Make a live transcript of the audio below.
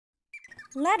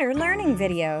Letter learning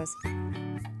videos.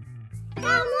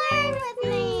 Come learn with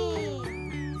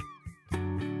me!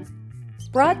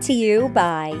 Brought to you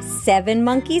by 7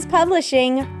 Monkeys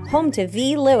Publishing, home to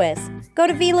V. Lewis. Go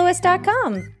to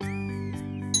vlewis.com.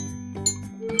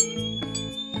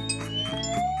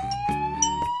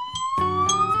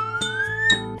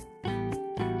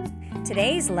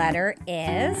 Today's letter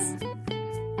is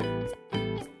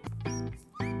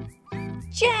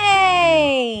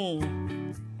J.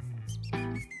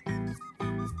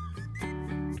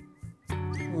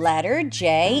 Letter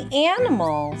J,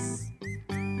 animals.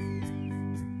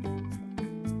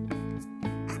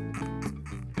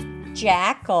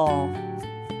 Jackal.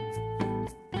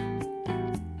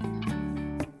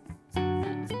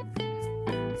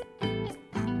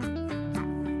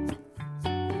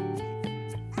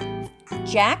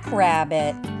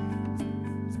 Jackrabbit.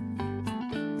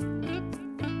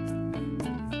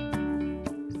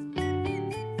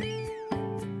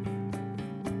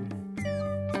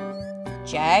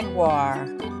 Jaguar.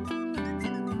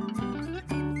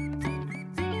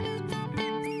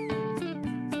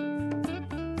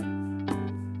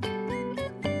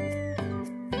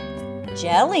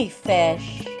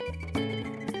 Jellyfish.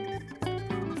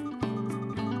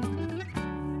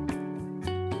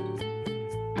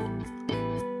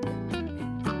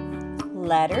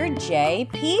 Letter J,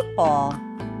 people.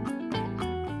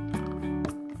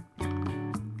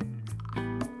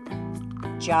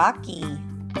 Jockey.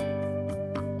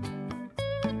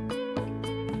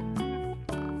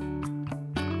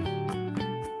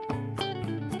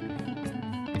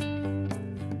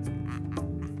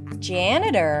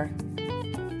 Janitor.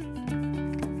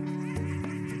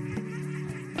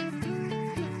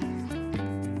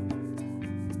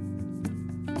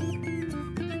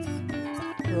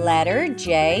 Letter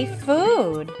J,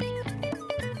 food.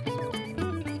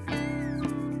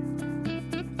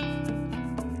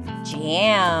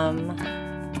 Jam.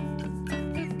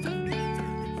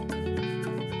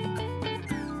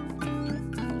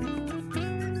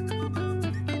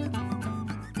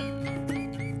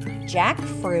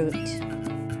 Jackfruit.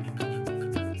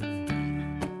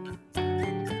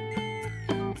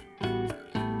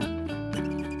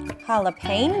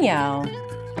 Jalapeno.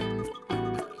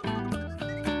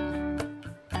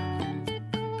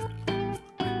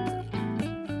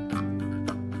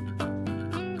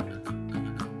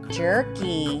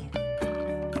 Jerky.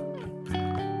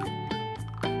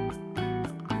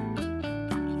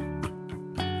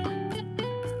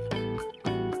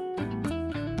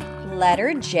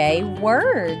 Letter J,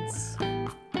 words.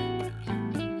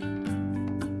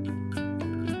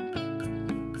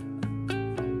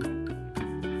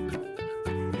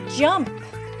 Jump.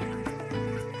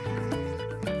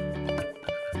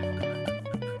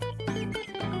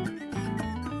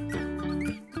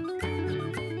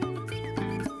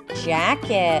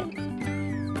 Jacket.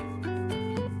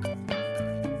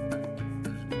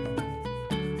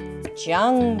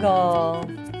 Jungle.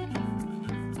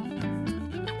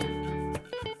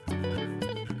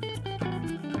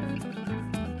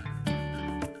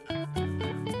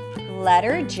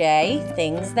 Letter J,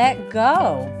 things that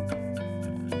go.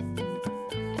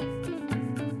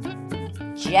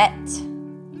 Jet.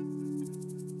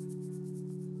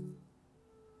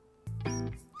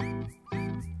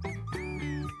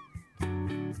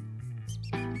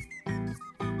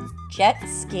 Jet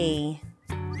ski.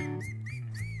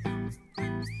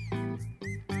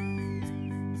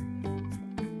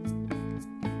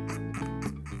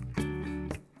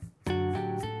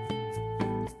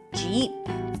 Jeep.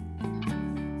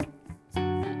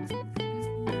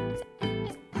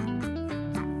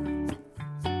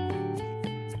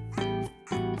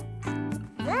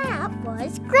 That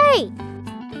was great!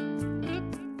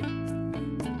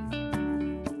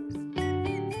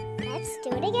 Let's do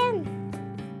it again.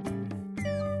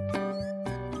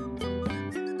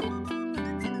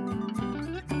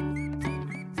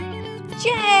 J.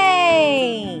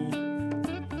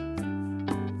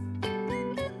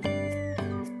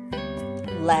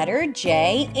 Letter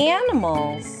J,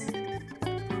 animals.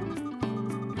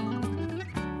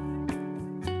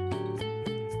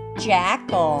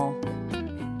 Jackal.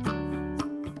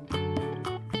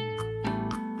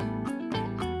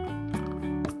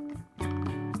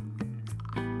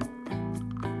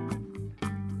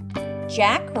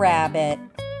 Jackrabbit.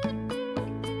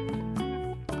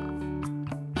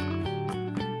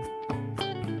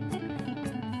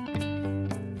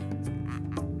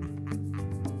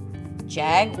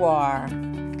 Jaguar.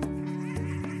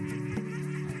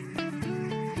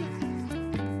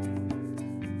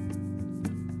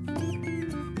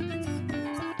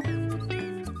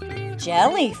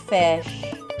 Jellyfish.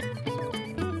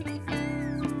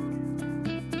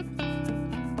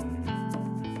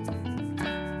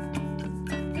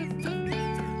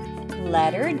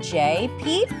 Letter J,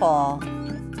 people.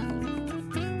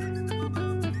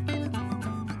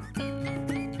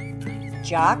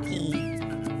 Jockey.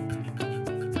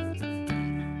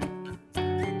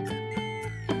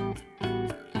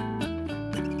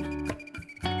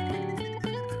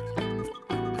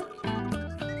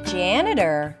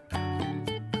 Janitor.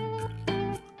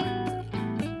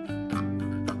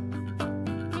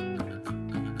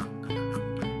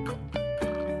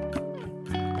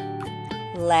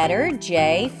 Letter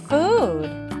J, food.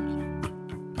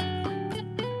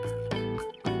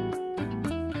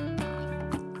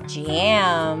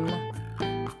 Jam.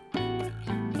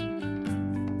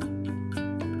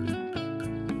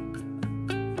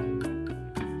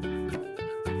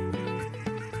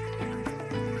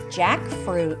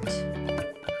 Jackfruit.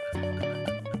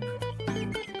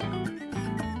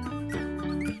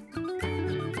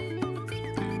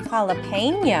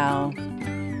 Jalapeno.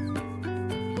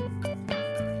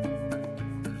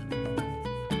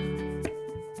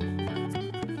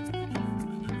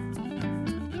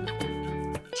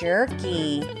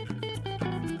 Jerky.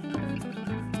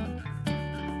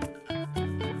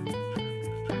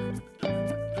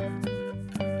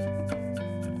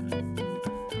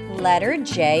 Letter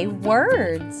J,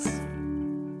 words.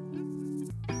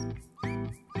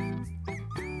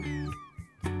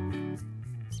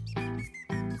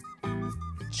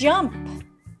 Jump.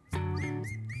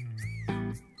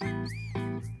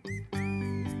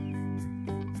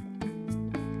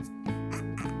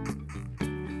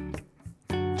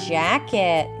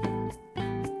 Jacket.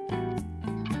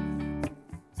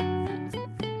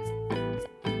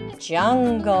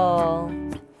 Jungle.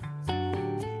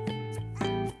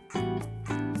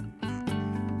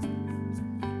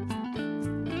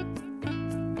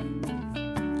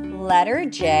 Letter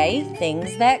J,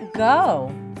 things that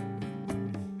go.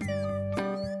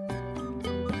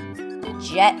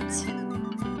 Jet.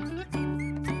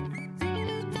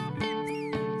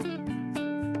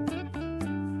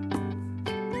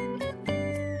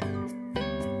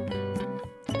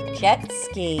 Jet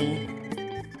ski.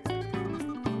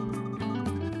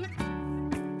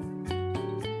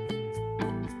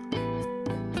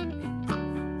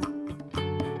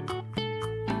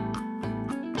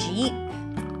 Jeep.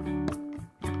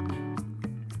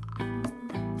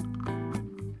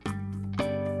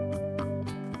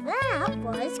 That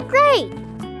was great.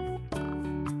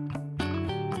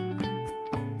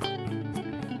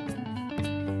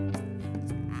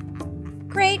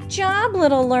 Great job,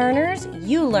 little learners.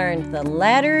 You learned the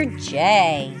letter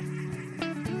J.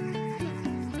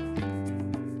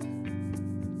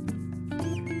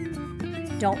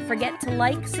 Don't forget to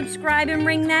like, subscribe, and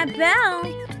ring that bell.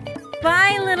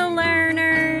 Bye, little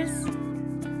learners.